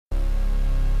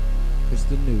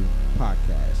the New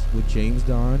podcast with James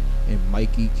Don and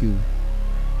Mike EQ.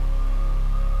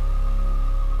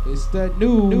 It's that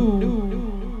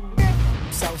new.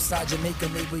 Southside Jamaica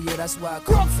neighbor, yeah, that's where I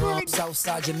come from.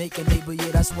 Southside Jamaica neighbor,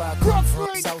 yeah, that's where I come from.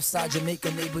 Southside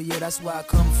Jamaica neighbor, yeah, that's where I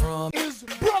come from. Is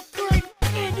Brooklyn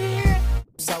in here?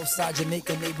 Southside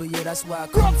Jamaica neighbor, yeah, that's where I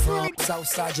come from.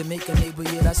 Southside Jamaica neighbor,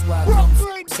 yeah, that's where I come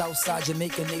from. Southside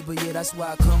Jamaica neighbor, yeah, that's where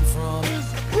I come from.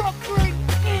 Is Brooklyn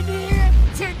in here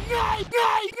tonight?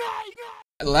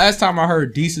 Last time I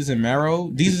heard Desus and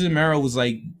Mero was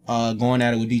like going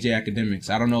at it with DJ Academics.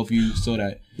 I don't know if you saw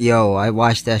that. Yo, I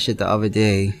watched that shit the other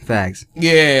day. Facts.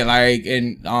 Yeah, like,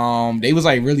 and they was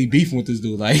like really beefing with this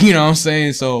dude, like, you know what I'm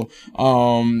saying? So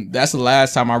that's the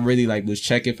last time I really like was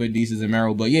checking for Desus and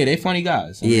Mero. But yeah, they funny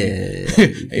guys. They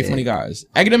funny guys.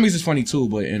 Academics is funny too,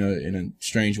 but in a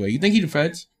strange way. You think he the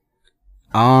feds?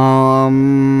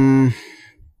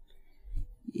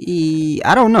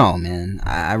 I don't know, man.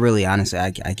 I really, honestly,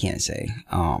 I can't say.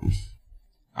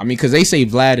 I mean, because they say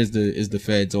Vlad is the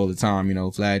feds all the time, you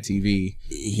know, Vlad TV.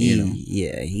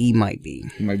 Yeah, he might be.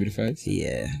 He might be the feds?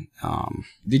 Yeah.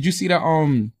 Did you see that,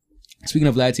 speaking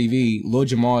of Vlad TV, Lord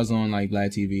Jamar is on, like,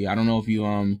 Vlad TV. I don't know if you,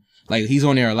 like, he's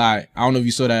on there a lot. I don't know if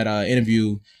you saw that,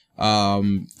 interview,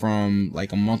 from,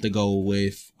 like, a month ago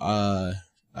with, who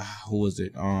was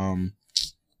it?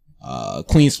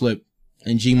 Queen's Flip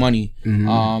and G Money.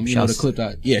 Mm-hmm. You know, the clip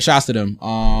that, yeah, shouts to them.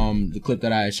 The clip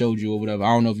that I showed you or whatever. I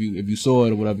don't know if you saw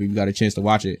it or whatever, if you got a chance to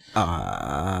watch it.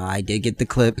 I did get the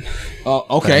clip.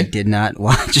 Okay. I did not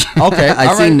watch. Okay.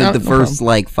 I seen the first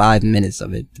like 5 minutes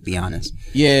of it, to be honest.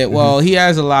 Yeah, well, he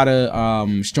has a lot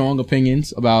of strong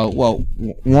opinions about, well,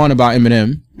 one about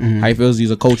Eminem, how he feels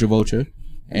he's a culture vulture,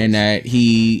 and that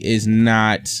he is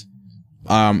not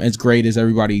as great as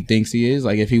everybody thinks he is.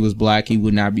 Like, if he was black, he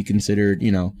would not be considered,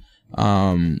 you know,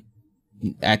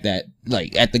 at that,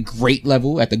 like, at the great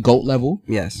level, at the GOAT level.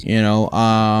 Yes. You know,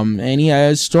 and he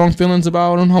has strong feelings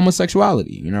about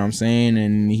homosexuality, you know what I'm saying?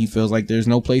 And he feels like there's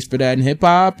no place for that in hip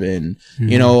hop. And,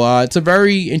 you know, it's a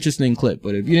very interesting clip,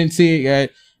 but if you didn't see it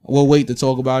yet, we'll wait to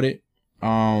talk about it.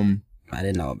 I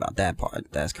didn't know about that part.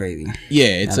 That's crazy.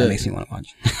 Yeah, that makes me want to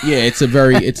watch. Yeah, it's a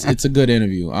good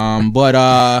interview.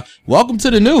 But welcome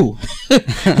to the new.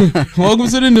 Welcome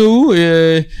to the new.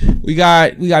 We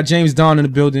got James Don in the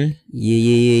building.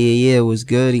 Yeah. It was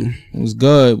good. It was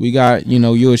good. We got, you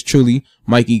know, yours truly,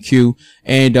 Mike EQ.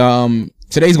 And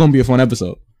today's gonna be a fun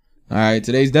episode. All right,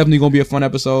 today's definitely gonna be a fun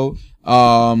episode.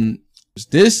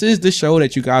 This is the show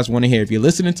that you guys want to hear. If you're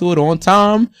listening to it on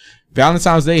time,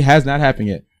 Valentine's Day has not happened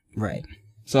yet. Right.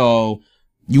 So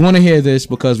you want to hear this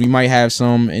because we might have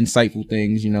some insightful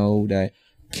things, you know, that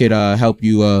could help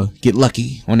you get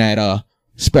lucky on that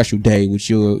special day with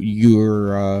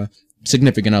your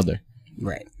significant other.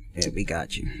 Right. Yeah, we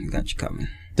got you. We got you coming.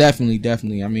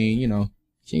 Definitely. I mean, you know,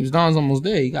 James Don's almost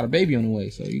there. He got a baby on the way,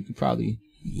 so you could probably.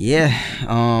 Yeah.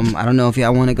 I don't know if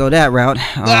y'all want to go that route.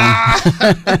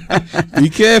 Be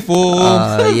careful.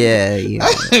 Yeah.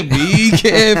 Be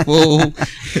careful.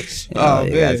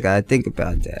 You guys gotta think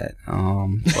about that.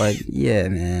 But yeah,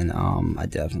 man. I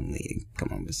definitely come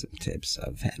up with some tips.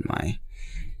 I've had my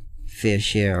fair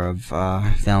share of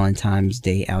Valentine's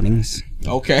Day outings.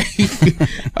 Okay.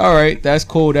 All right, that's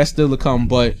cool. That's still to come.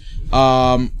 But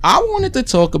I wanted to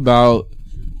talk about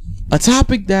a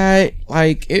topic that,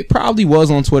 like, it probably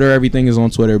was on Twitter. Everything is on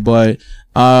Twitter, but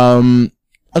a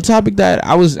topic that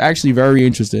I was actually very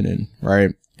interested in,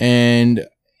 right? And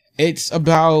it's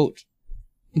about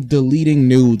deleting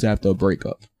nudes after a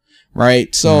breakup,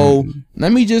 right? So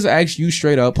let me just ask you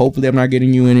straight up. Hopefully, I'm not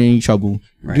getting you in any trouble.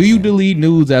 Right. Do you delete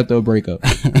nudes after a breakup?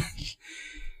 Keep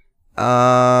it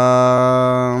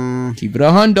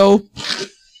a hundo.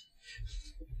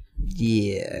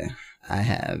 Yeah, I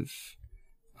have.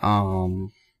 I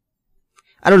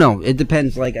don't know. It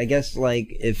depends. Like, I guess, like,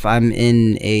 if I'm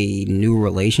in a new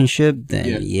relationship,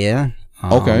 then yeah.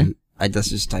 Okay. That's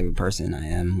just the type of person I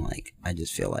am. Like, I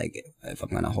just feel like if I'm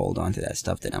gonna hold on to that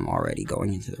stuff, then I'm already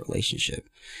going into the relationship.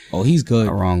 Oh, he's good.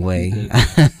 The wrong way.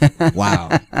 Wow.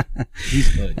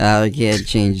 He's good. I can't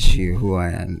change who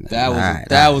I am.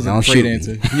 That was a great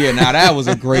answer. Yeah, now that was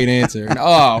a great answer.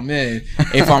 Oh man,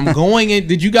 if I'm going in,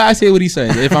 did you guys hear what he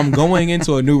said? If I'm going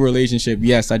into a new relationship,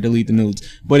 yes, I delete the nudes.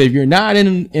 But if you're not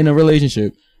in a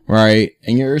relationship, right,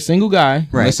 and you're a single guy,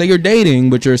 right. Let's say you're dating,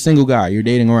 but you're a single guy, you're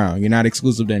dating around, you're not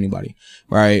exclusive to anybody,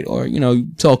 right? Or, you know,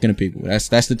 talking to people. That's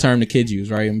the term the kids use,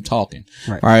 right? I'm talking,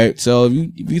 right? So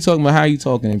if you talking about how you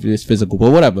talking, if it's physical,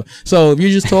 but whatever. So if you're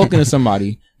just talking to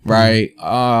somebody, right?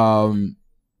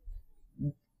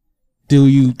 Do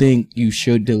you think you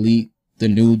should delete the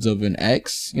nudes of an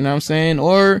ex? You know what I'm saying?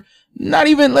 Or not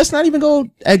even, let's not even go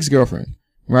ex-girlfriend.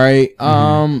 right?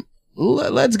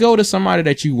 Let's go to somebody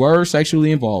that you were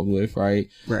sexually involved with, right?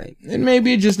 Right. And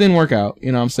maybe it just didn't work out,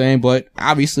 you know what I'm saying? But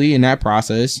obviously in that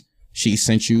process, she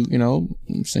sent you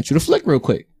the flick real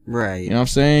quick. Right. You know what I'm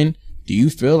saying? Do you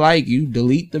feel like you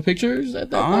delete the pictures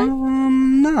at that point?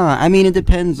 No. I mean, it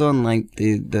depends on like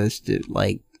the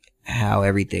like how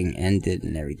everything ended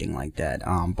and everything like that.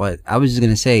 But I was just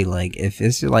gonna say, like, if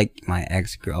it's like my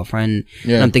ex-girlfriend,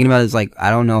 what I'm thinking about is like,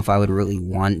 I don't know if I would really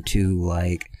want to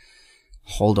like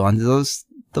hold on to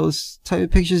those type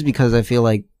of pictures, because I feel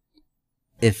like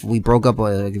if we broke up,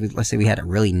 or let's say we had a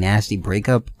really nasty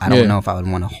breakup, I don't know if I would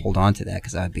want to hold on to that,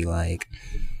 because I'd be like,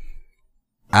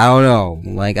 I don't know,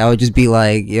 like I would just be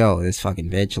like, yo, this fucking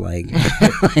bitch, like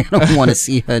I don't want to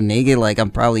see her naked, like I'm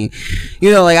probably,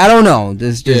 like I don't know,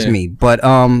 this is just me, but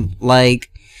like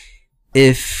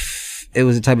if it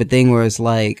was the type of thing where it's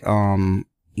like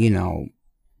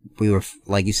we were,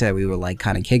 like you said, we were like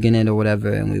kind of kicking it or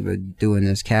whatever, and we were doing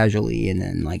this casually, and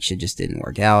then like shit just didn't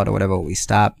work out or whatever, we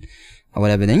stopped or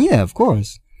whatever, then yeah, of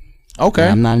course. Okay.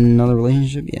 And I'm not in another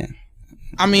relationship yet.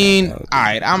 I mean,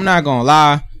 alright, I'm not gonna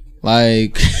lie.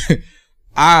 Like,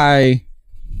 I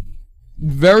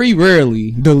very rarely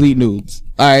delete nudes.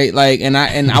 Alright, like, and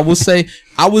I will say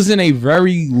I was in a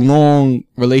very long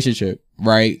relationship,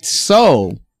 right?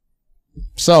 So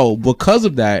because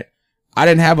of that, I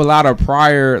didn't have a lot of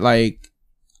prior, like,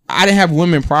 I didn't have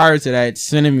women prior to that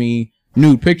sending me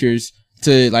nude pictures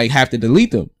to like have to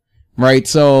delete them, right?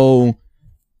 So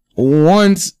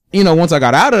once I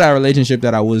got out of that relationship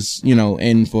that I was,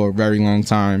 in for a very long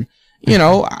time,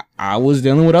 I was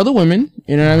dealing with other women,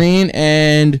 you know what I mean?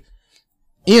 And,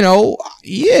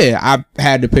 I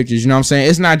had the pictures, you know what I'm saying?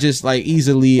 It's not just like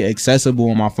easily accessible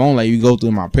on my phone. Like you go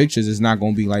through my pictures, it's not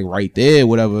going to be like right there,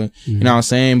 whatever, you know what I'm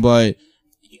saying? But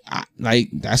like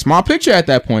that's my picture at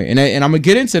that point. And I'm going to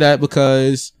get into that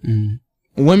because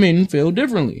women feel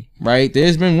differently, right?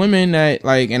 There's been women that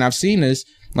like, and I've seen this,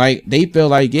 like they feel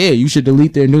like, yeah, you should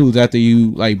delete their nudes after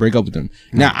you like break up with them.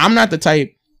 Now, I'm not the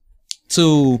type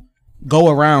to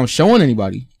go around showing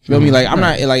anybody. Feel me? Like I'm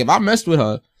not like, if I messed with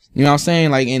her, you know what I'm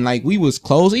saying? Like, and like we was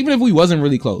close, even if we wasn't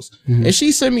really close.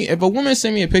 If a woman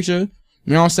sent me a picture, you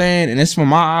know what I'm saying, and it's for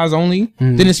my eyes only,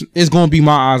 then it's going to be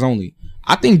my eyes only.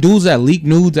 I think dudes that leak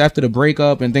nudes after the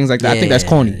breakup and things like that, I think that's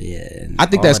corny. Yeah, I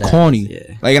think that's corny.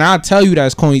 Yeah. Like, and I'll tell you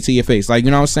that's corny to your face. Like,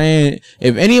 you know what I'm saying?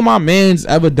 If any of my mans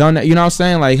ever done that, you know what I'm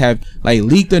saying? Like, have like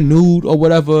leaked a nude or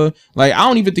whatever. Like, I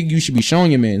don't even think you should be showing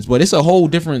your mans, but it's a whole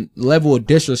different level of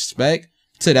disrespect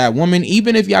to that woman.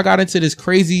 Even if y'all got into this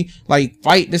crazy like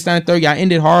fight, this, that, and third, y'all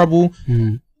ended horrible.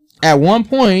 At one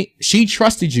point, she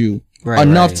trusted you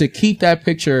enough to keep that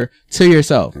picture to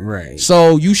yourself. Right.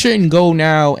 So you shouldn't go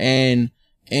now and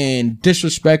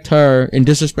disrespect her and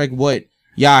disrespect what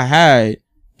y'all had.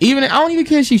 Even I don't even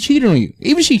care if she cheated on you.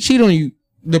 Even if she cheated on you,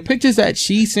 the pictures that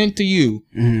she sent to you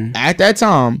at that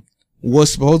time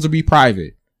was supposed to be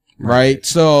private. Right.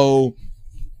 So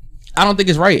I don't think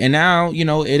it's right. And now,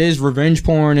 it is revenge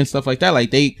porn and stuff like that. Like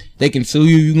they can sue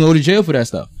you. You can go to jail for that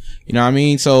stuff. You know what I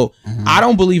mean? So I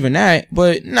don't believe in that.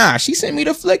 But nah, she sent me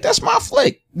the flick. That's my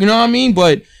flick. You know what I mean?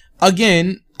 But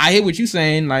again, I hear what you're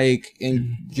saying, like,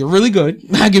 and you're really good.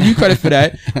 I give you credit for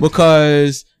that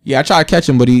because, yeah, I tried to catch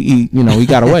him, but he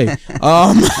got away.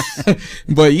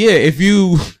 But yeah, if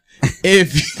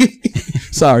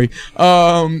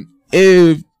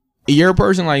you're a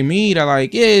person like me that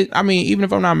like, yeah, I mean, even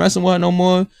if I'm not messing with her no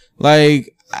more,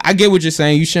 like, I get what you're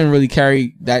saying. You shouldn't really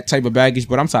carry that type of baggage,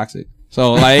 but I'm toxic.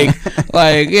 So like,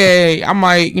 yeah, I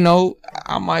might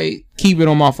keep it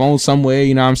on my phone somewhere,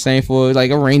 you know what I'm saying, for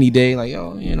like a rainy day, like,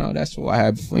 that's what I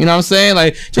had before, you know what I'm saying,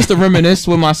 like just to reminisce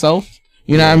with myself,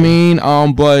 you know what I mean?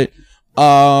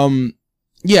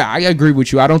 Yeah, I agree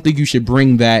with you. I don't think you should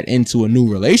bring that into a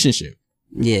new relationship.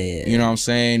 Yeah. You know what I'm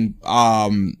saying?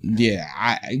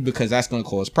 Because that's going to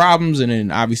cause problems. And then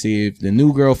obviously if the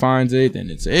new girl finds it, then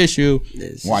it's an issue.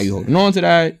 Why are you holding on to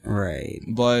that? Right.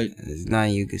 But there's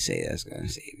nothing you could say that's going to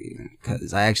save you.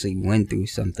 Because I actually went through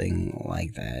something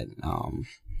like that.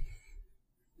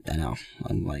 I know.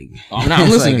 I'm like, I'm not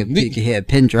listening. Like you can hear a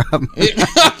pin drop.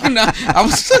 I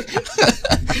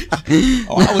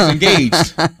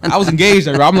was engaged.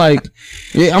 I'm like,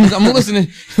 yeah, I'm listening.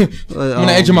 I'm on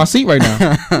the edge of my seat right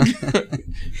now.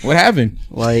 What happened?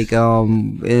 Like,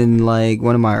 in like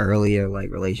one of my earlier like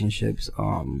relationships,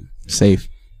 safe.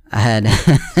 I had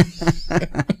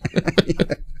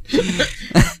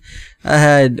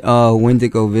went to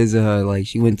go visit her. Like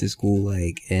she went to school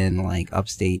like in like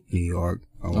upstate New York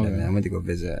or whatever. Okay. I went to go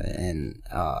visit her, and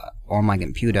on my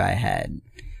computer I had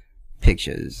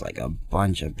pictures, like a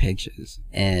bunch of pictures,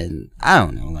 and I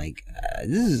don't know, like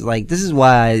this is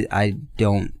why I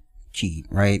don't cheat,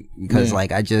 right? Because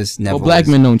like I just never. Well, black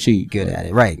men don't cheat. Good at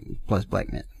it, right? Plus,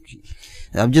 black men don't cheat.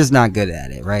 I'm just not good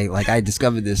at it, right? Like I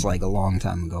discovered this like a long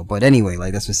time ago, but anyway,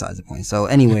 like that's besides the point. So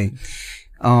anyway,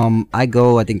 I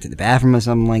go, I think, to the bathroom or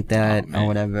something like that, or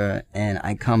whatever, and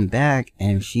I come back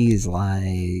and she's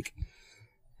like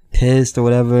pissed or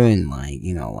whatever, and like,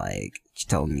 you know, like she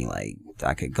told me like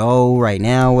I could go right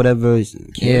now, whatever. She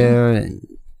didn't care, and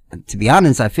to be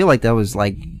honest, I feel like that was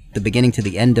like the beginning to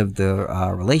the end of the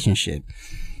relationship,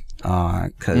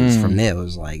 because from there it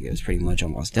was pretty much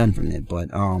almost done from there. But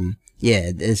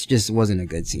yeah, it just wasn't a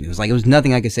good scene. It was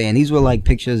nothing I could say, and these were like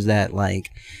pictures that like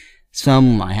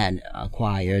some I had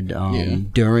acquired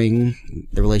during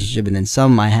the relationship, and then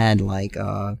some I had like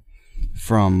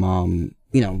from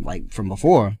you know, like from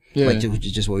before, like which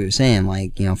is just what we were saying,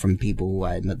 like, you know, from people who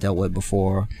I had dealt with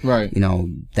before, right? You know,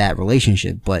 that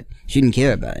relationship, but she didn't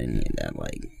care about any of that.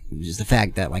 Like, it was just the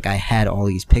fact that like I had all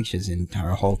these pictures, and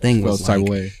her whole thing was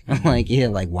like, I'm like, yeah,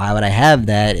 like why would I have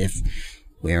that if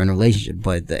we're in a relationship?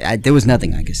 But there was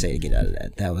nothing I could say to get out of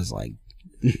that. That was like.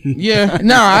 I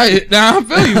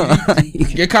feel you.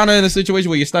 You're kind of in a situation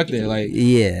where you're stuck there, like.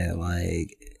 Yeah,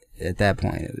 like at that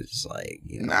point it was just like.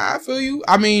 You know. I feel you.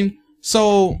 I mean.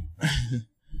 So,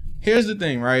 here's the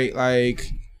thing, right? Like,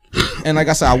 and like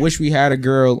I said, I wish we had a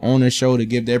girl on the show to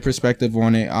give their perspective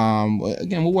on it.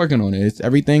 Again, we're working on it.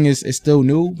 Everything is still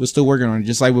new. We're still working on it.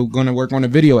 Just like we're going to work on the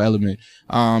video element.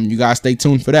 You guys stay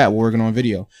tuned for that. We're working on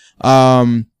video.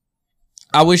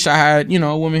 I wish I had, you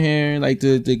know, a woman here, like,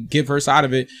 to give her side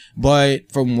of it.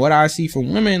 But from what I see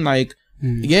from women, like,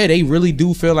 yeah, they really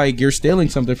do feel like you're stealing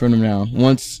something from them now.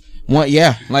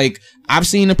 Like, I've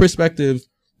seen the perspective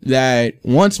that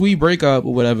once we break up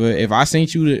or whatever, if I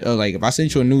sent you if I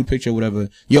sent you a nude picture or whatever,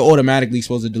 you're automatically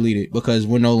supposed to delete it because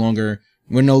we're no longer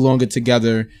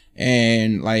together,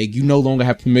 and like you no longer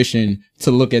have permission to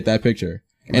look at that picture.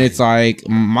 Right. And it's like,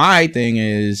 my thing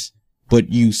is, but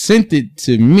you sent it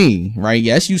to me, right?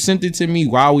 Yes, you sent it to me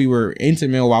while we were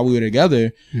intimate, while we were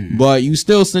together, but you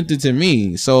still sent it to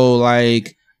me. So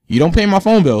like, you don't pay my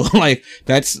phone bill.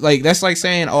 that's like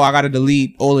saying, oh, I gotta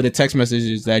delete all of the text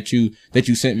messages that you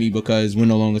sent me because we're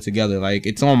no longer together. Like,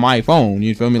 it's on my phone.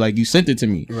 You feel me? Like, you sent it to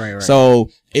me. Right. So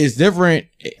it's different.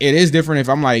 It is different if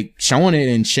I'm like showing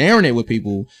it and sharing it with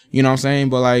people. You know what I'm saying?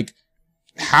 But like,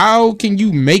 how can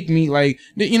you make me like,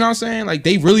 you know what I'm saying? Like,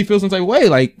 they really feel some type of way.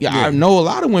 Like, I know a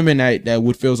lot of women that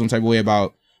would feel some type of way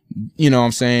about, you know what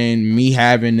I'm saying, me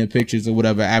having the pictures or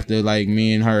whatever after like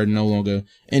me and her no longer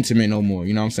intimate no more,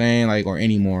 you know what I'm saying, like, or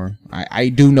anymore. I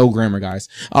do know grammar, guys.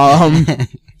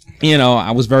 You know,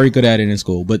 I was very good at it in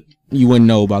school, but you wouldn't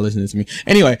know by listening to me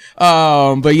anyway.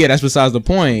 But yeah, that's besides the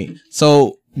point.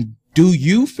 So do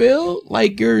you feel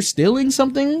like you're stealing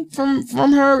something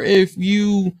from her if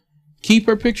you keep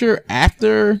her picture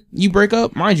after you break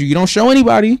up? Mind you, you don't show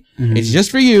anybody. It's just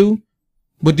for you.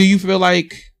 But do you feel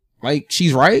like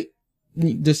she's right?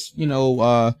 This, you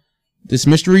know, this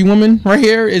mystery woman right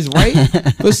here is right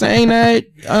for saying that,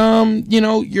 you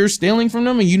know, you're stealing from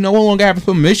them and you no longer have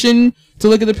permission to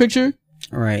look at the picture?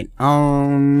 Right.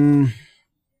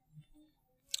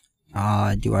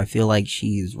 Do I feel like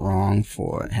she's wrong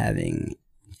for having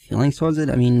feelings towards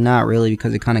it? I mean, not really,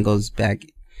 because it kind of goes back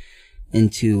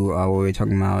into what we were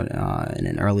talking about in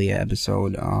an earlier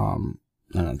episode. I don't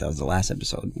know if that was the last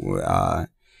episode, where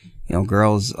you know,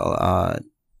 girls,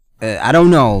 I don't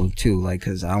know too, like,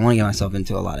 cause I don't want to get myself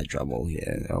into a lot of trouble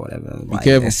here or whatever. Be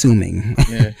careful. Assuming.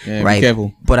 Yeah, right. Be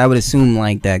careful. But I would assume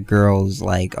like that girls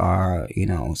like are, you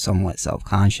know, somewhat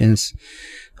self-conscious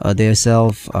of their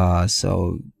self.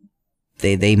 So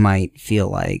they might feel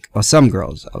like, or some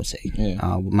girls, I would say,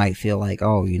 might feel like,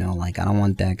 oh, you know, like I don't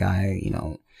want that guy, you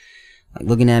know, like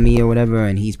looking at me or whatever,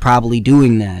 and he's probably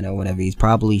doing that or whatever. He's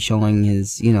probably showing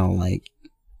his, you know, like,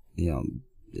 you know,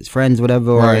 his friends,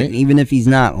 whatever, or even if he's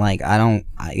not, like,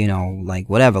 you know, like,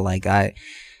 whatever, like, I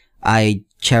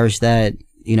cherish that,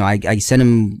 you know, I sent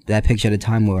him that picture at a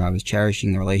time where I was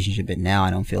cherishing the relationship, and now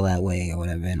I don't feel that way, or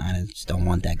whatever, and I just don't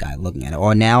want that guy looking at it,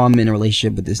 or now I'm in a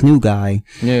relationship with this new guy,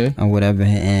 or whatever,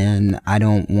 and I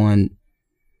don't want,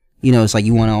 you know, it's like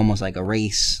you want to almost, like,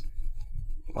 erase,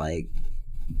 like,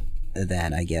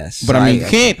 that, I guess. But so I mean, you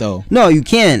can't though. No, you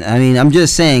can't. I mean, I'm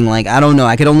just saying, like, I don't know.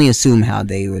 I could only assume how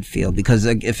they would feel, because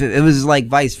like, if it was like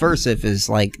vice versa, if it's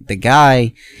like the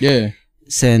guy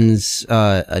sends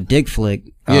a dick flick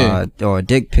or a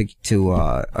dick pic to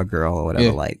a girl or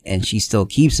whatever, like, and she still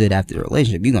keeps it after the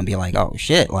relationship, you're gonna be like, oh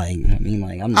shit, like, I mean,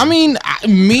 like,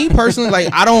 me personally,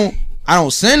 like, I don't I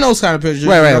don't send those kind of pictures.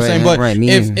 Right, you know what I'm saying? But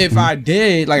if I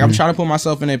did, like, I'm trying to put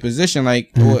myself in a position, like,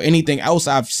 or anything else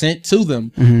I've sent to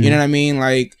them, you know what I mean?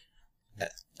 Like,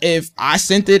 if I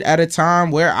sent it at a time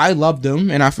where I loved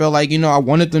them and I felt like, you know, I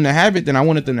wanted them to have it, then I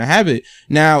wanted them to have it.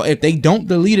 Now, if they don't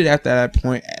delete it at that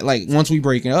point, like, once we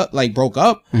broke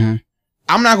up, I'm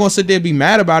not going to sit there and be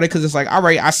mad about it, because it's like, all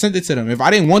right, I sent it to them. If I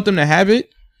didn't want them to have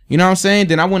it, you know what I'm saying,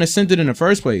 then I wouldn't have sent it in the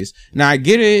first place. Now, I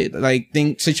get it. Like,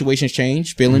 situations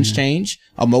change, feelings change,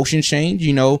 emotions change.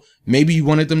 You know, maybe you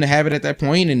wanted them to have it at that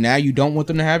point and now you don't want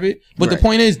them to have it. But the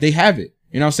point is, they have it.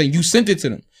 You know what I'm saying? You sent it to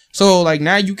them. So, like,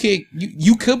 now you can't,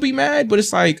 you could be mad, but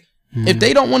it's like, if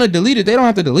they don't want to delete it, they don't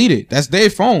have to delete it. That's their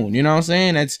phone. You know what I'm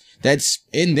saying? That's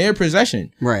in their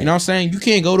possession. Right. You know what I'm saying? You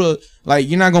can't go to, like,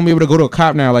 you're not going to be able to go to a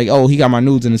cop now, like, oh, he got my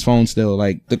nudes in his phone still.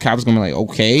 Like, the cop's going to be like,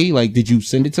 okay, like, did you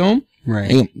send it to him?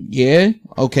 Right. And, yeah.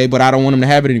 Okay, but I don't want him to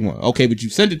have it anymore. Okay, but you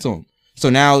sent it to him.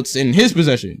 So now it's in his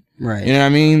possession. Right. You know what I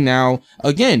mean? Now,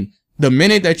 again, the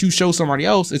minute that you show somebody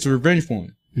else, it's revenge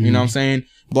porn. You know what I'm saying?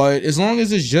 But as long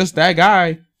as it's just that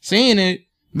guy saying it,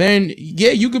 then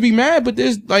yeah, you could be mad, but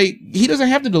there's, like, he doesn't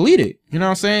have to delete it. You know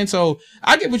what I'm saying? So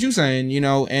I get what you're saying, you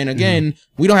know, and again,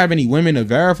 we don't have any women to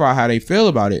verify how they feel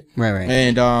about it. Right.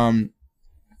 And I'll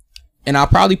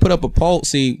probably put up a poll.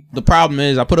 See, the problem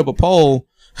is I put up a poll.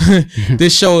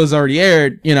 This show is already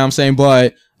aired, you know what I'm saying?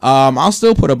 But I'll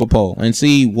still put up a poll and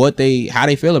see how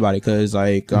they feel about it, because,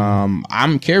 like,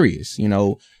 I'm curious, you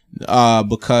know,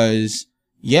 because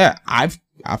yeah, I've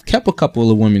kept a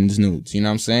couple of women's nudes, you know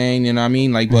what I'm saying? You know what I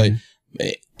mean? Like, but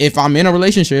if I'm in a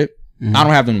relationship, I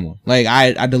don't have them anymore. Like,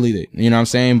 I delete it, you know what I'm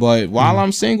saying? But while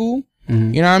I'm single,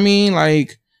 you know what I mean?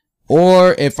 Like,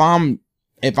 or if I'm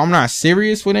not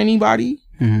serious with anybody,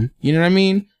 you know what I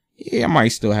mean? Yeah, I might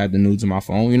still have the nudes in my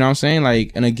phone, you know what I'm saying?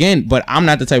 Like, and again, but I'm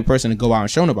not the type of person to go out and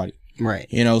show nobody. Right.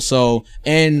 You know, so,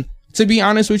 and to be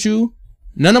honest with you,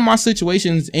 none of my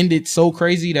situations ended so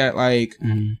crazy that, like,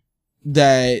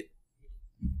 that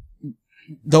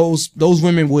those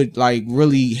women would, like,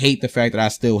 really hate the fact that I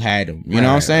still had them. You know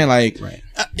what I'm saying? Like,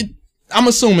 I'm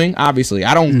assuming, obviously,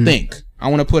 I don't think, I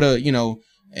want to put a, you know,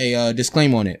 a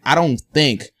disclaimer on it. I don't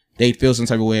think they'd feel some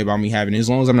type of way about me having it,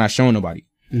 as long as I'm not showing nobody.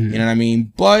 You know what I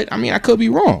mean? But I mean, I could be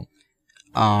wrong.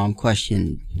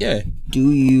 Question. Yeah.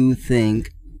 Do you think,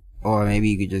 or maybe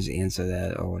you could just answer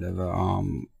that or whatever.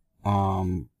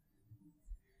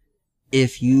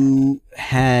 If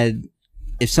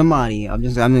somebody, I'm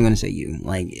gonna say you,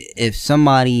 like, if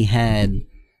somebody had, you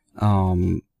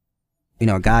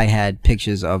know, a guy had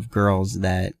pictures of girls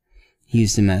that he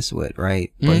used to mess with,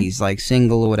 right? But he's, like,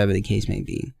 single or whatever the case may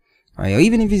be. Right, or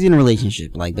even if he's in a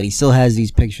relationship, like, but he still has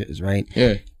these pictures, right?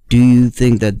 Yeah. Do you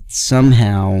think that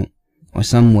somehow or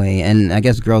some way, and I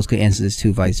guess girls could answer this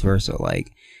too, vice versa,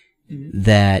 like,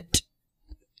 that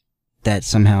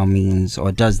somehow means,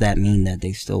 or does that mean that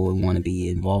they still would want to be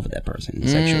involved with that person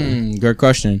sexually? Good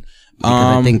question.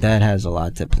 Because I think that has a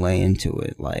lot to play into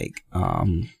it. Like,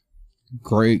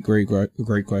 great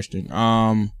question.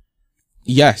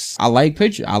 Yes, I like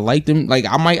pictures. I like them. Like,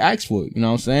 I might ask for it. You know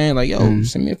what I'm saying? Like, yo,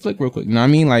 send me a flick real quick. You know what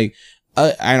I mean? Like,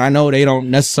 and I know they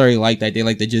don't necessarily like that. They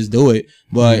like to just do it.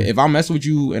 But if I mess with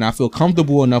you and I feel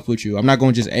comfortable enough with you, I'm not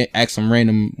going to just ask some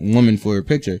random woman for a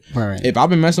picture. Right. If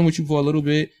I've been messing with you for a little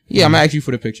bit, yeah, I'm going to ask you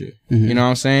for the picture. You know what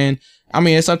I'm saying? I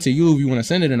mean, it's up to you if you want to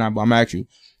send it or not, but I'm going to ask you.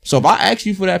 So if I ask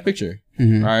you for that picture,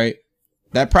 right,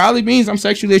 that probably means I'm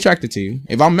sexually attracted to you.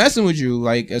 If I'm messing with you,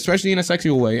 like, especially in a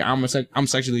sexual way, I'm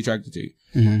sexually attracted to you.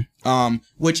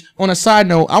 Which, on a side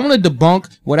note, I want to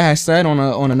debunk what I had said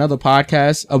on another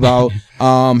podcast about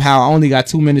how I only got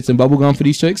 2 minutes in bubblegum for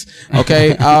these chicks.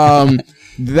 Okay,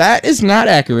 that is not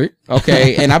accurate.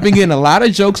 Okay, and I've been getting a lot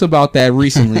of jokes about that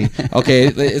recently. Okay,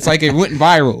 it's like it went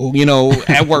viral, you know,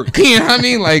 at work. You know what I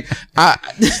mean? Like,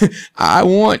 I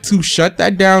want to shut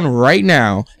that down right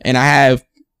now, and I have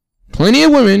plenty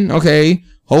of women, okay,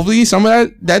 hopefully some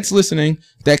of that's listening,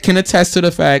 that can attest to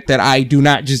the fact that I do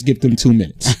not just give them 2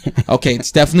 minutes. Okay,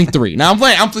 it's definitely 3. Now I'm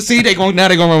playing. They're going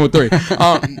to run with 3.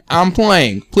 I'm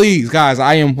playing. Please, guys,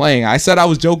 I am playing. I said I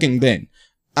was joking then.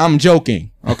 I'm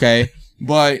joking, okay?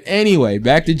 But anyway,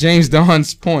 back to James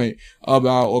Don's point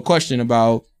question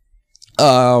about,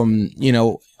 you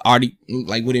know,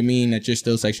 would it mean that you're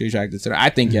still sexually attracted to them?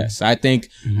 I think yes. I think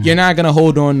you're not going to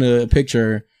hold on to a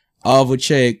picture of a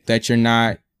chick that you're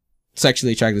not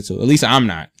sexually attracted to. At least I'm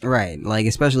not. Right. Like,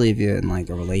 especially if you're in, like,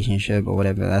 a relationship or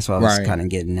whatever. That's what I was kind of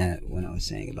getting at when I was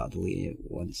saying about deleting it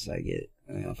once I get,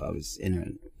 you know, if I was in a,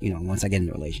 you know, once I get in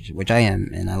a relationship, which I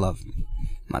am, and I love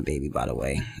my baby, by the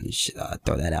way.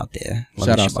 Throw that out there.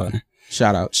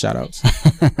 Shout outs.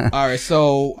 All right.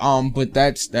 So, but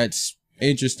that's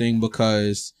interesting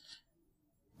because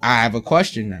I have a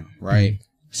question now, right?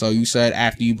 So you said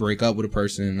after you break up with a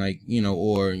person, like, you know,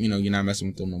 or, you know, you're not messing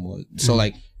with them no more. So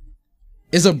like,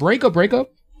 is a breakup?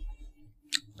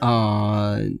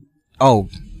 Oh,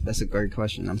 that's a great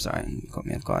question. I'm sorry, you caught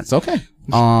me off guard. It's okay.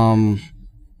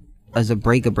 As a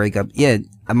breakup, yeah.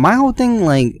 My whole thing,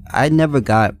 like, I never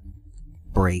got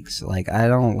breaks. Like, I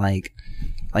don't like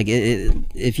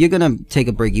if you're gonna take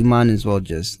a break, you might as well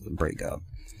just break up.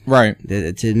 Right.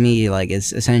 To me, like,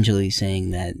 it's essentially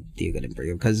saying that you're gonna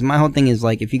break up. Because my whole thing is,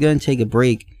 like, if you're gonna take a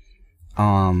break,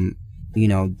 you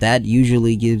know, that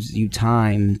usually gives you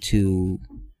time to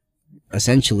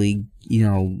essentially, you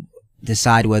know,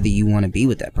 decide whether you want to be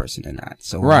with that person or not.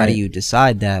 So how do you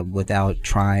decide that without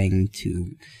trying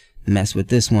to mess with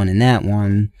this one and that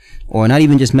one, or not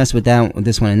even just mess with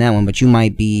this one and that one, but you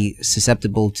might be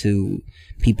susceptible to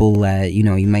people that, you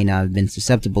know, you may not have been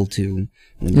susceptible to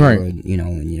when you were, you know,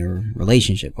 in your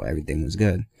relationship or everything was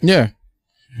good. Yeah.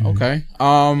 Okay.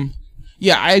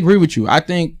 Yeah, I agree with you. I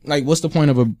think, like, what's the point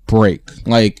of a break?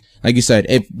 Like you said,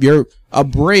 if a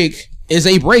break is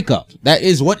a breakup. That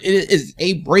is what it is,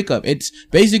 a breakup. It's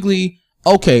basically,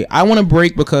 okay, I want to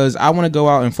break because I want to go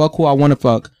out and fuck who I want to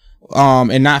fuck,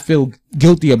 and not feel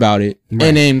guilty about it,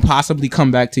 and then possibly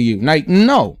come back to you. Like,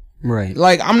 no. Right.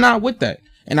 Like, I'm not with that.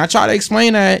 And I try to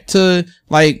explain that to,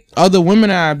 like, other women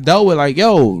that I've dealt with, like,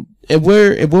 yo, if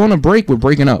we're on a break, we're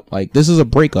breaking up. Like, this is a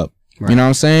breakup. Right. You know what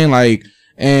I'm saying? Like,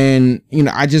 and, you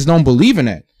know, I just don't believe in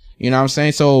that. You know what I'm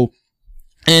saying? So,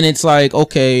 and it's like,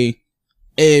 okay,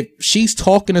 if she's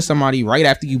talking to somebody right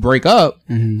after you break up,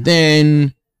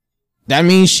 then that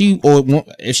means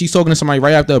if she's talking to somebody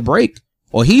right after a break,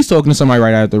 or he's talking to somebody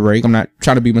right after a break, I'm not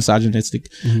trying to be misogynistic,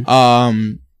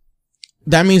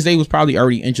 that means they was probably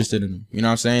already interested in him. You know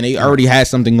what I'm saying? They already had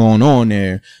something going on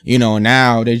there, you know,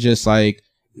 now they're just like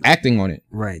acting on it.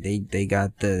 Right. They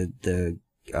got the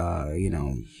you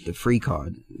know, the free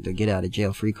card, the get out of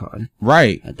jail free card.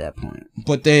 Right. At that point.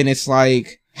 But then it's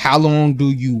like, how long do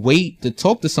you wait to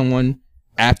talk to someone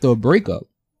after a breakup?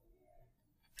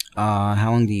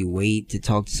 How long do you wait to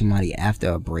talk to somebody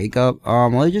after a breakup?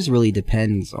 Well, it just really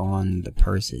depends on the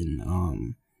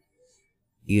person.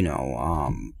 You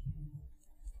know,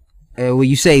 when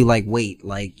you say like wait,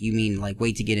 like you mean like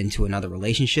wait to get into another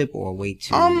relationship, or wait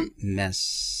to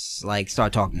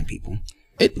start talking to people?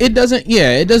 It doesn't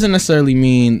necessarily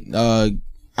mean,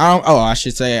 I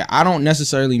should say, I don't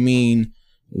necessarily mean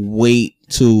wait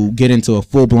to get into a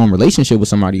full-blown relationship with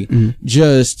somebody.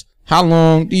 Just how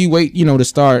long do you wait, you know, to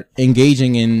start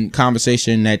engaging in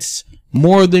conversation that's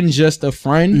more than just a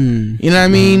friend, you know what I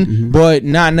mean? But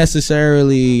not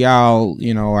necessarily y'all,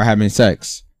 you know, are having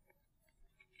sex.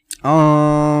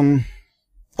 Or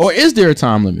is there a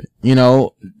time limit? You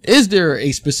know, is there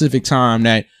a specific time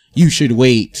that you should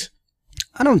wait?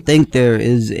 I don't think there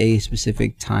is a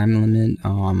specific time limit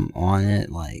on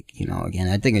it. Like, you know, again,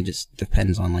 I think it just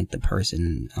depends on like the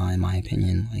person, in my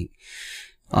opinion. Like,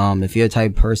 if you're a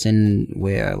type of person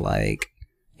where, like,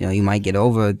 you know, you might get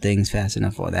over things fast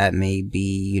enough, or that may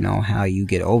be, you know, how you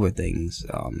get over things,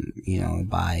 you know,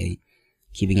 by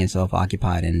keeping yourself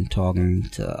occupied and talking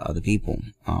to other people.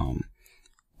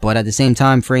 But at the same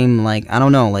time frame, like, I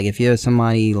don't know, like, if you're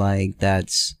somebody like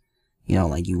that's, you know,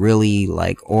 like, you really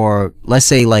like, or let's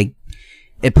say like,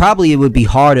 it would be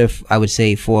hard if, I would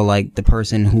say, for like the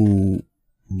person who,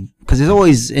 because there's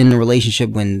always in a relationship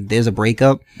when there's a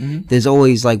breakup, there's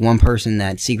always like one person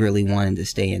that secretly wanted to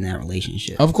stay in that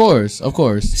relationship. Of course.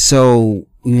 So,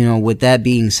 you know, with that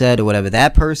being said, or whatever,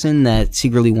 that person that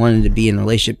secretly wanted to be in a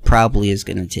relationship probably is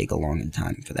going to take a longer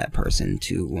time for that person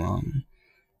to,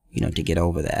 you know, to get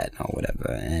over that or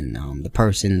whatever. And the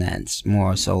person that's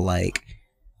more so like,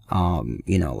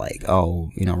 you know, like, oh,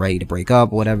 you know, ready to break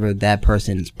up or whatever, that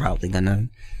person's probably gonna,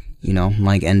 you know,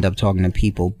 like, end up talking to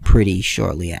people pretty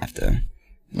shortly after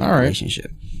the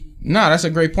relationship. No, that's a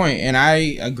great point, and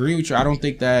I agree with you. I don't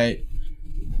think that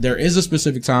there is a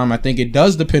specific time. I think it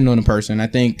does depend on the person. I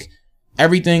think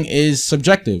everything is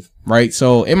subjective, right?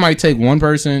 So it might take one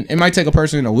person, it might take a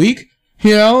person a week,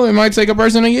 you know, it might take a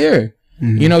person a year.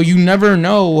 You know, you never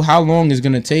know how long it's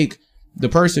gonna take the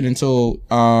person until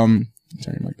turn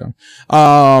your mic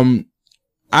down.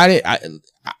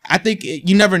 I think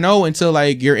you never know until,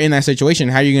 like, you're in that situation,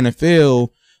 how you're gonna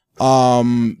feel,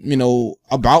 you know,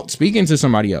 about speaking to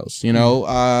somebody else, you know,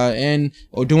 and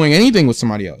or doing anything with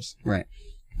somebody else. Right.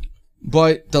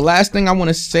 But the last thing I want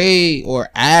to say or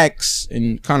ask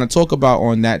and kind of talk about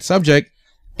on that subject,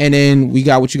 and then we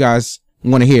got what you guys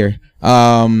want to hear.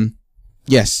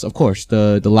 Yes, of course,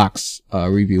 the Locks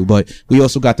review, but we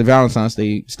also got the Valentine's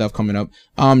Day stuff coming up.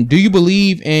 Do you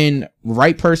believe in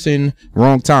right person,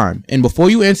 wrong time? And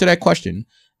before you answer that question,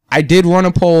 I did run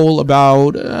a poll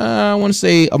about I want to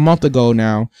say a month ago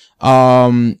now,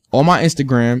 on my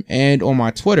Instagram and on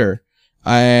my Twitter,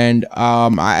 and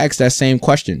I asked that same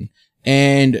question,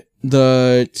 and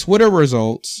the Twitter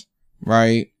results,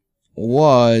 right,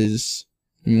 was,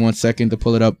 give me 1 second to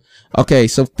pull it up. Okay,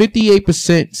 so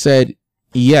 58% said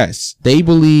yes, they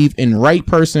believe in right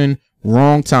person,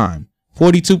 wrong time.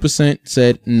 42%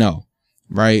 said no,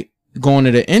 right? Going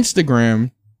to the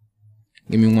Instagram,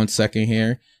 give me 1 second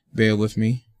here. Bear with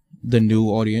me. The new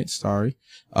audience, sorry.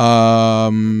 Go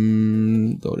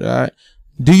to that.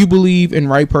 Do you believe in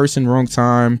right person, wrong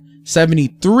time?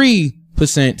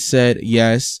 73% said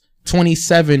yes.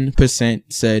 27%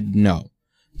 said no.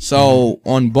 So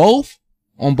on both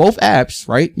apps,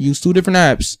 right? Use two different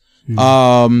apps.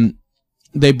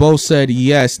 They both said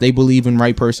yes, they believe in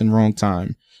right person, wrong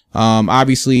time.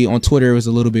 Obviously on Twitter it was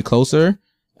a little bit closer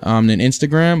than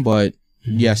Instagram, but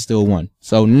yes, still won.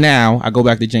 So now I go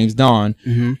back to James Don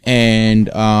and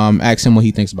ask him what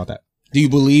he thinks about that. Do you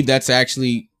believe that's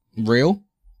actually real?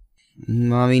 I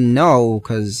mean, no,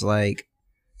 because like,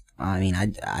 I mean,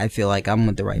 I feel like I'm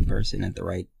with the right person at the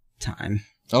right time.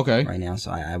 Okay. Right now, so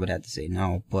I would have to say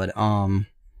no. But well,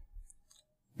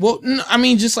 I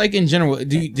mean, just like in general,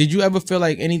 did you ever feel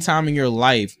like any time in your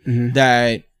life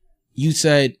that you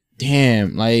said,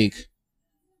 "Damn, like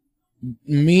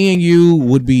me and you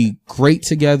would be great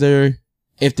together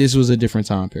if this was a different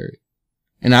time period"?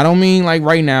 And I don't mean like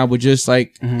right now, but just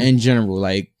like in general,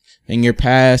 like in your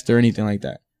past or anything like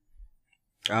that.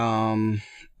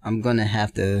 I'm gonna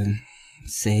have to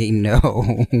say no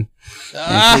and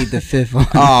plead the fifth one.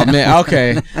 Oh man,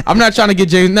 okay. I'm not trying to get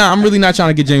James. No, I'm really not trying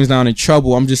to get James Down in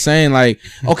trouble. I'm just saying, like,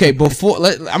 okay,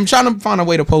 I'm trying to find a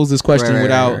way to pose this question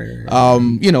without,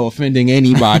 you know, offending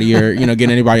anybody or getting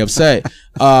anybody upset.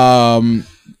 So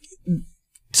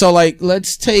like,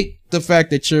 let's take the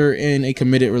fact that you're in a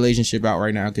committed relationship out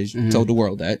right now because you told the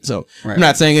world that. So I'm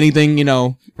not saying anything, get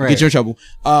you in trouble.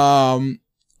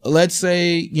 Let's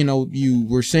say you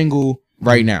were single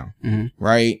right now,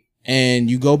 right? And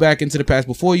you go back into the past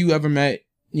before you ever met,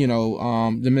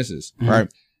 the missus, right?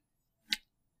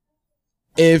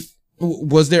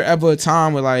 Was there ever a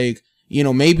time where like,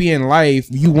 maybe in life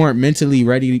you weren't mentally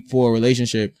ready for a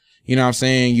relationship? You know what I'm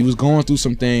saying? You was going through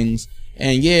some things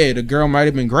and yeah, the girl might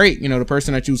have been great, the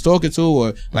person that you was talking to,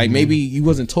 or like maybe you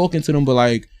wasn't talking to them, but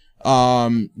like,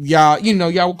 y'all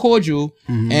were cordial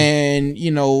and,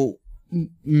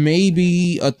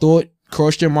 maybe a thought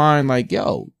crossed your mind like,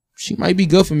 yo, she might be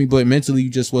good for me, but mentally you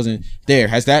just wasn't there.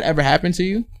 Has that ever happened to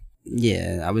you?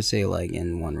 Yeah, I would say like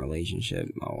in one relationship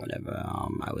or whatever,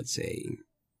 I would say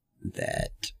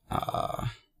that I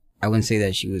wouldn't say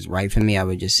that she was right for me. I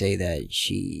would just say that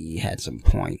she had some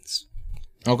points.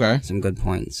 Okay. Some good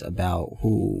points about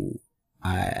who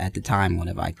I, at the time,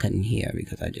 whatever, I couldn't hear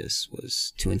because I just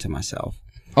was too into myself.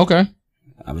 Okay.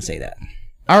 I would say that.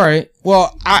 All right.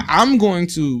 Well, I'm going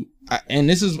to, and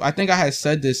this is, I think I had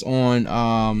said this on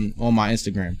my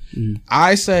Instagram.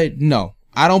 I said, no,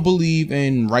 I don't believe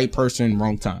in right person,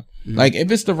 wrong time. Like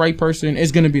if it's the right person,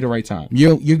 it's going to be the right time.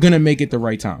 You're going to make it the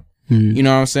right time. You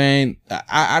know what I'm saying?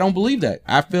 I don't believe that.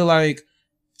 I feel like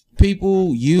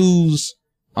people use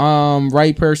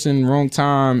right person, wrong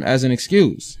time as an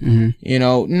excuse.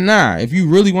 Nah, if you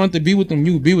really want to be with them,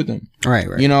 you would be with them. Right.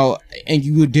 And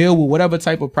you would deal with whatever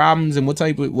type of problems and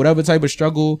whatever type of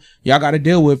struggle y'all got to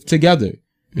deal with together.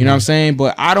 You know what I'm saying?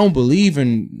 But I don't believe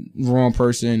in wrong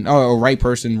person or right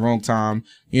person, wrong time,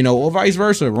 or vice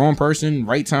versa. Wrong person,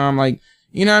 right time. Like,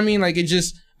 you know what I mean? Like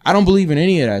I don't believe in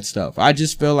any of that stuff. I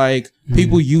just feel like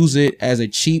people use it as a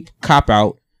cheap cop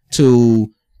out to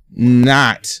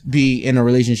not be in a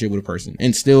relationship with a person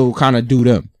and still kind of do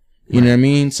them. You know what I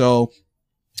mean? So,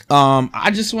 I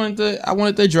wanted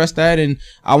to address that, and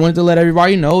I wanted to let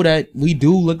everybody know that we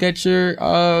do look at your,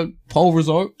 poll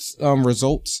results,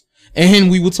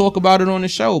 and we will talk about it on the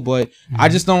show, but I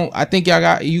think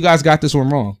you guys got this one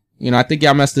wrong. I think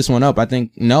y'all messed this one up. I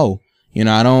think, no,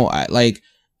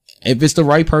 if it's the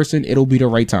right person, it'll be the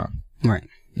right time. Right.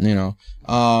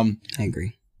 I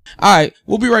agree. All right.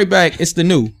 We'll be right back. It's the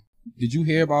new. Did you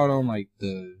hear about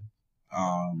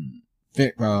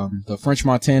the French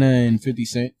Montana and 50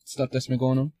 Cent stuff that's been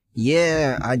going on?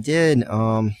 Yeah, I did.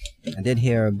 I did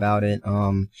hear about it.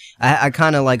 I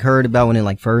kind of heard about when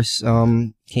it first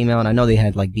came out. I know they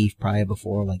had beef prior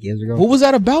before, years ago. What was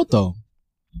that about though?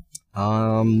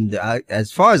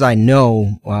 As far as I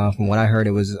know, from what I heard,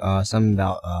 it was something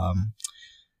about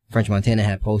French Montana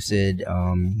had posted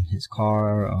his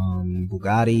car,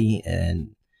 Bugatti, and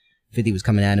 50 was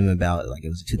coming at him about it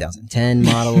was a 2010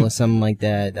 model or something like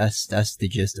that. That's the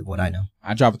gist of what I know.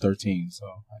 I dropped a 13, so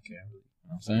I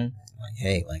know what I'm saying? Like,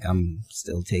 hey, like I'm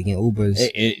still taking Ubers.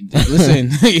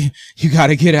 Listen, you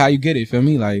gotta get it how you get it. Feel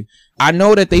me? Like I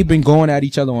know that they've been going at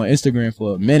each other on Instagram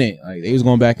for a minute. Like they was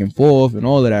going back and forth and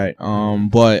all of that.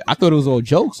 But I thought it was all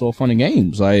jokes, all fun and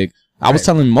games. Like I was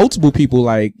telling multiple people,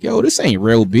 like, yo, this ain't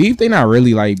real beef. They not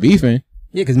really like beefing.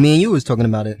 Yeah, because me and you was talking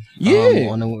about it. Yeah.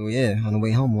 On the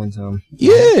way home one time.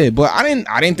 Yeah, but I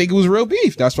didn't think it was real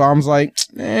beef. That's why I was like,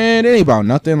 man, it ain't about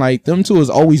nothing. Like them two is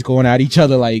always going at each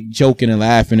other, like joking and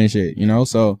laughing and shit, you know?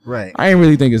 So right. I ain't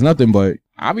really think it's nothing, but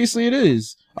obviously it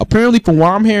is. Apparently from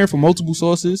what I'm hearing from multiple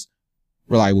sources,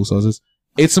 reliable sources,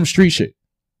 it's some street shit.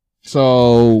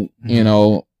 So, you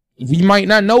know, we might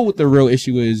not know what the real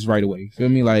issue is right away. Feel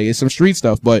me? Like it's some street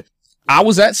stuff, but I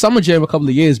was at Summer Jam a couple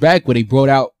of years back where they brought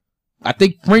out, I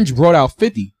think French brought out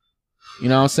 50. You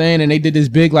know what I'm saying? And they did this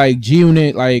big like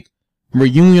G-Unit like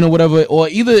reunion or whatever. Or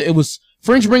either it was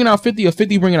French bringing out 50 or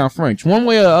 50 bringing out French. One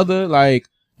way or the other, like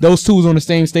those two was on the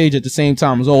same stage at the same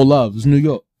time. It was all love. It was New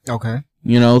York. Okay.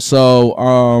 You know, so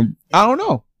I don't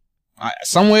know.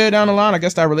 Somewhere down the line, I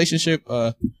guess that relationship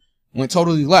went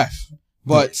totally left.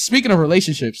 But speaking of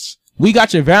relationships, we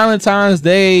got your Valentine's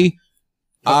Day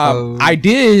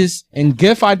ideas and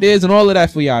gift ideas and all of that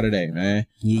for y'all today, man.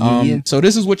 So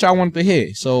this is what y'all wanted to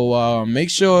hear. So make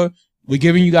sure we're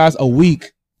giving you guys a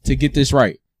week to get this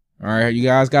right. All right, you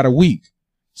guys got a week.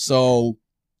 So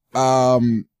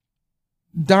Donnie,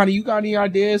 you got any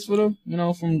ideas for them? You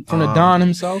know, from the Don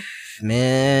himself.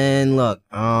 Man, look.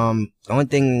 The only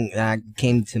thing that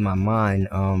came to my mind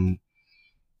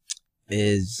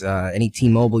is any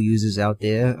T-Mobile users out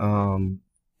there.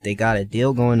 They got a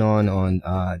deal going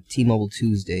on T-Mobile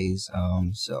Tuesdays.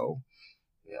 So,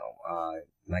 you know,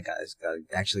 my guys got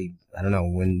actually, I don't know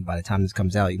when, by the time this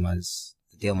comes out, the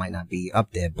deal might not be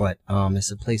up there, but, it's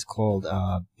a place called,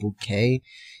 Bouquet.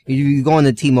 You go on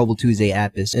the T-Mobile Tuesday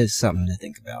app, it's something to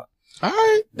think about. All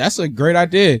right. That's a great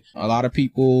idea. A lot of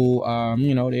people,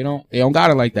 you know, they don't got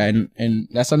it like that. And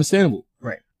that's understandable.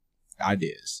 Right.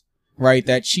 Ideas. Right,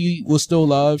 that she will still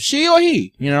love, she or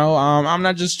he, you know, I'm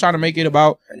not just trying to make it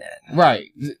about, right,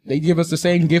 they give us the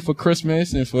same gift for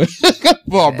Christmas and for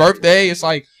our birthday, it's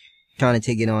like, trying to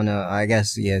take it on I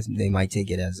guess, yes, they might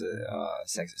take it as a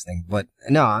sexist thing, but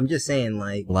no, I'm just saying,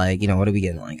 like, you know, what are we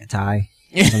getting, like, a tie?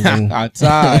 A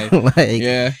tie, like,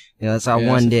 yeah. You know, that's our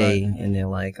one day, and they're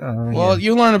like, oh, well,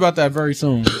 you'll learn about that very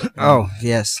soon. Oh,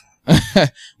 yes.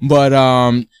 But,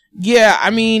 yeah, I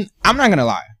mean, I'm not gonna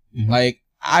lie, like,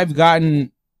 I've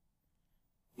gotten,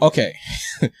 okay,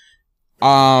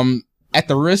 at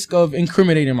the risk of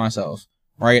incriminating myself,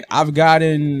 right? I've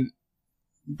gotten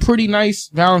pretty nice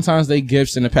Valentine's Day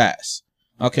gifts in the past.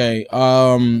 Okay.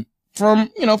 From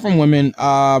women,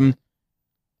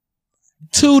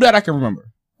 two that I can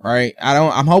remember, right?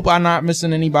 I'm hoping I'm not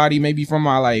missing anybody, maybe from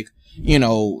my, like, you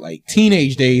know, like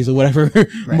teenage days or whatever.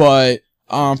 Right. But,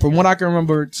 from what I can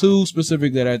remember, two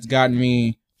specific that has gotten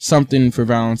me something for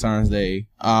Valentine's Day.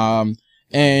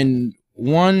 And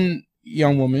one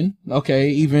young woman, okay,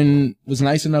 even was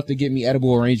nice enough to get me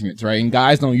edible arrangements, right? And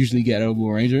guys don't usually get edible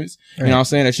arrangements. Right. You know what I'm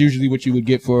saying? That's usually what you would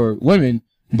get for women.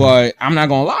 But I'm not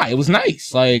gonna lie, it was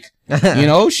nice. Like, you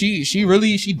know, she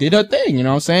did her thing, you know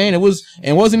what I'm saying?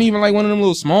 It wasn't even like one of them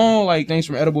little small, like, things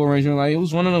from edible arrangement. Like, it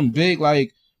was one of them big,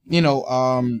 like, you know,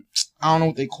 I don't know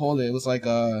what they call it. It was like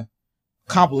a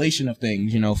compilation of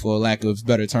things, you know, for lack of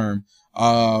better term.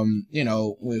 You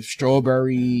know, with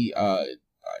strawberry,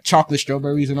 chocolate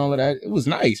strawberries and all of that. It was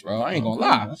nice, bro. I ain't gonna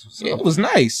lie. It was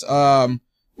nice.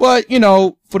 But, you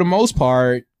know, for the most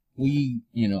part, we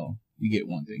get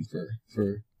one thing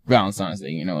for Valentine's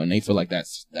Day, you know, and they feel like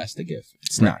that's the gift.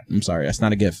 It's not. I'm sorry. That's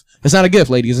not a gift. It's not a gift,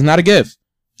 ladies. It's not a gift.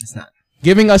 It's not.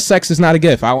 Giving us sex is not a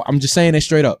gift. I'm just saying it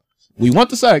straight up. We want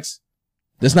the sex.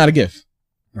 That's not a gift.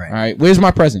 Right. All right. Where's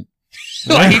my present?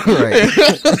 Like, right.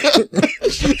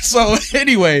 So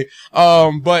anyway,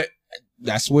 but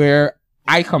that's where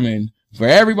I come in for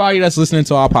everybody that's listening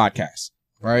to our podcast,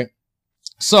 right?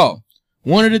 So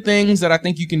one of the things that I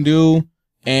think you can do,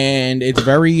 and it's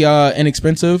very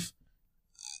inexpensive.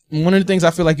 One of the things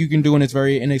I feel like you can do, and it's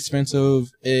very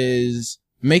inexpensive, is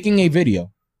making a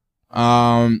video.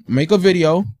 Make a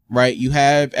video, right?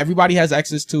 Everybody has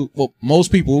access to, well,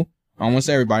 most people, I don't want to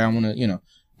say everybody, I want to, you know,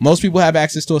 most people have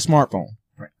access to a smartphone,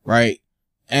 right?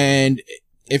 And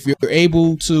if you're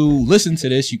able to listen to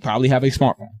this, you probably have a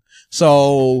smartphone.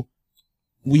 So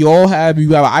you have an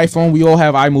iPhone, we all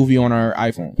have iMovie on our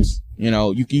iPhones. You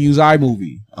know, you can use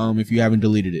iMovie, if you haven't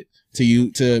deleted it,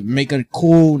 to make a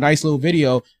cool, nice little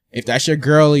video. If that's your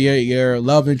girl or your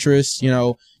love interest, you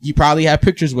know, you probably have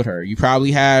pictures with her. You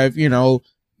probably have, you know,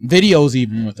 videos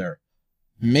even with her.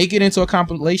 Make it into a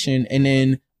compilation and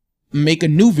then make a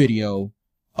new video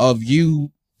of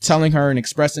you telling her and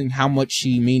expressing how much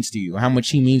she means to you, or how much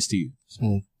he means to you.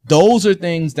 Those are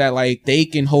things that like they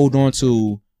can hold on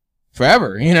to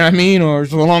forever, you know what I mean? Or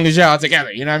so long as y'all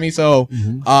together, you know what I mean? So,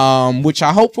 which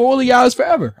I hope for all of y'all is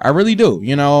forever. I really do,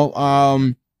 you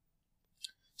know?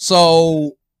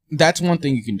 So that's one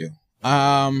thing you can do.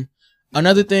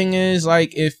 Another thing is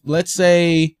like, if let's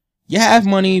say you have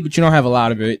money, but you don't have a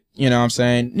lot of it, you know what I'm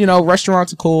saying? You know,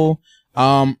 restaurants are cool.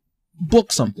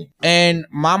 Book something. And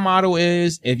my motto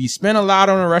is, if you spend a lot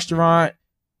on a restaurant,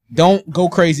 don't go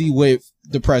crazy with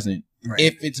the present. Right.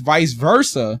 If it's vice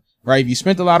versa, right? If you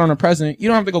spent a lot on a present, you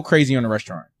don't have to go crazy on a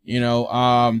restaurant, you know?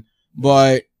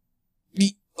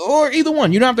 Or either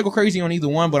one. You don't have to go crazy on either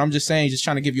one, but I'm just saying, just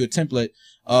trying to give you a template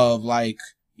of like,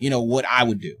 you know, what I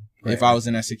would do if I was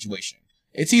in that situation.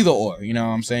 It's either or, you know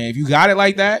what I'm saying? If you got it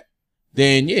like that,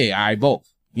 then yeah, I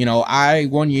both. You know,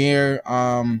 one year,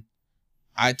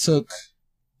 I took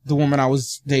the woman I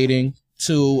was dating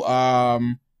to,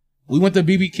 we went to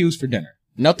BBQs for dinner.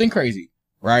 Nothing crazy,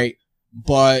 right?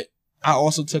 But I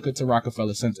also took her to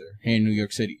Rockefeller Center here in New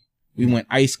York City. We went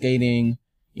ice skating.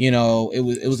 You know, it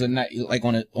was a night, like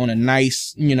on a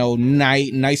nice, you know,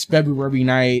 nice February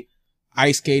night,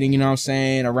 ice skating, you know what I'm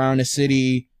saying, around the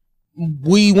city.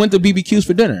 We went to BBQs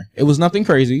for dinner. It was nothing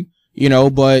crazy, you know,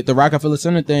 but the Rockefeller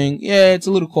Center thing, yeah, it's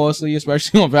a little costly,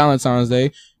 especially on Valentine's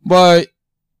Day, but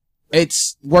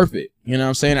it's worth it. You know what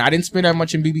I'm saying? I didn't spend that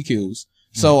much in BBQs.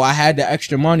 So I had the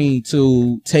extra money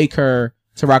to take her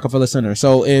to Rockefeller Center.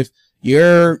 So if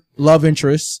your love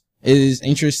interest is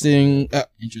interesting.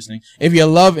 If your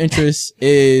love interest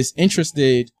is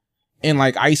interested in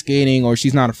like ice skating, or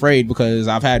she's not afraid, because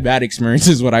I've had bad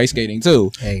experiences with ice skating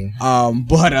too. Hey.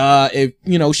 But if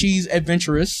you know she's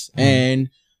adventurous and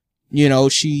you know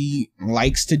she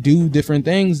likes to do different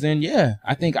things, then yeah,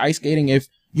 I think ice skating, if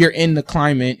you're in the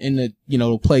climate, in the you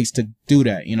know place to do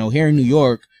that, you know, here in New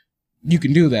York, you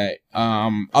can do that.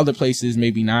 Other places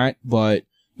maybe not, but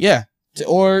yeah.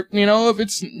 Or, you know, if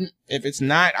it's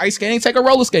not ice skating, take a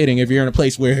roller skating if you're in a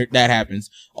place where that happens.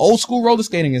 Old school roller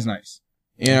skating is nice.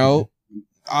 You know,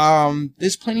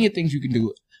 there's plenty of things you can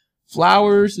do.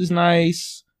 Flowers is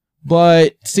nice,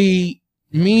 but see,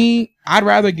 I'd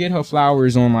rather get her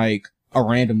flowers on like a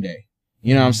random day.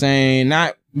 You know what I'm saying?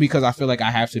 Not because I feel like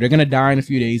I have to. They're going to die in a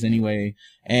few days anyway.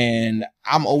 And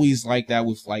I'm always like that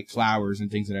with like flowers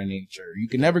and things of that nature. You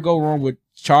can never go wrong with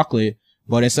chocolate.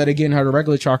 But instead of getting her the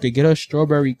regular chocolate, get her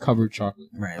strawberry covered chocolate.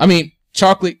 Right. I mean,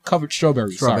 chocolate covered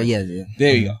strawberries. Sorry. Yeah.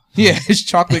 There you go. Yeah, it's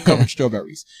chocolate covered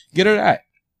strawberries. Get her that.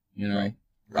 You know.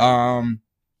 Right.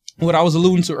 What I was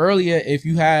alluding to earlier, if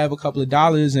you have a couple of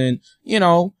dollars and, you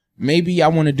know, maybe I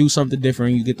want to do something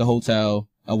different, you get the hotel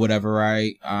or whatever,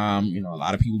 right? You know, a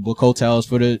lot of people book hotels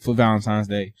for Valentine's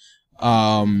Day.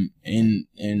 And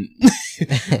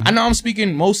I know I'm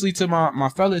speaking mostly to my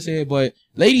fellas here, but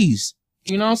ladies,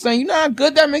 you know what I'm saying? You know how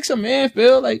good that makes a man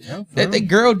feel? Like, that the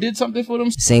girl did something for them?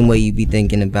 Same way you be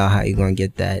thinking about how you're going to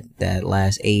get that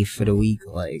last eighth for the week.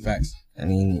 Like, facts. I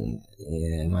mean,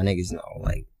 yeah, my niggas know.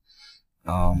 Like,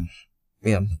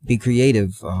 yeah, be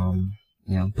creative. You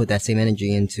know, put that same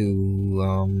energy into,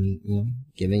 you know,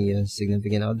 giving your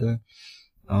significant other,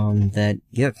 that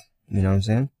gift. You know what I'm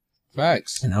saying?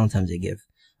 Facts. And Valentine's Day gift.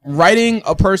 Writing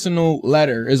a personal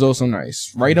letter is also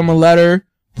nice. Write them a letter.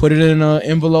 Put it in an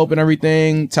envelope and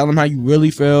everything. Tell them how you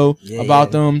really feel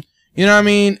about them. You know what I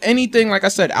mean? Anything, like I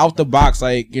said, out the box.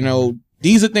 Like, you know,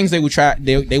 these are things they would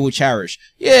they would cherish.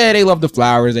 Yeah, they love the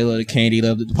flowers. They love the candy.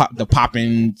 Love the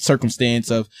popping circumstance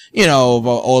of, you know, of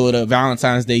all of the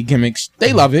Valentine's Day gimmicks.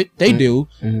 They love it. They do.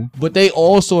 But they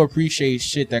also appreciate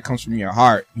shit that comes from your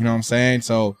heart. You know what I'm saying?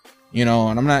 So, you know,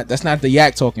 and that's not the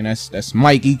yak talking. That's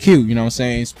Mike EQ. You know what I'm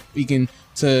saying? Speaking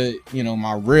to, you know,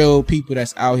 my real people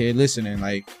that's out here listening,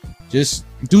 like, just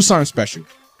do something special.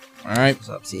 All right. What's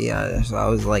up? See, so I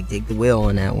was like, take the wheel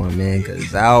on that one, man,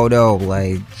 because I don't know,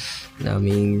 like, you know what I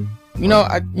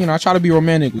mean? I try to be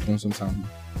romantic with them sometimes.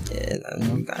 Yeah,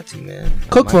 you got to, man.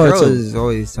 Cook my for girl it too. is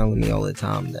always telling me all the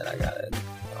time that I gotta, you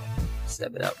know,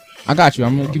 step it up. I got you.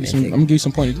 I'm gonna give you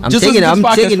some pointers. I'm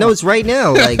taking notes right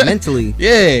now, like mentally.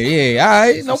 Yeah. All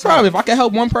right, no problem. If I can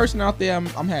help one person out there,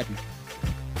 I'm happy.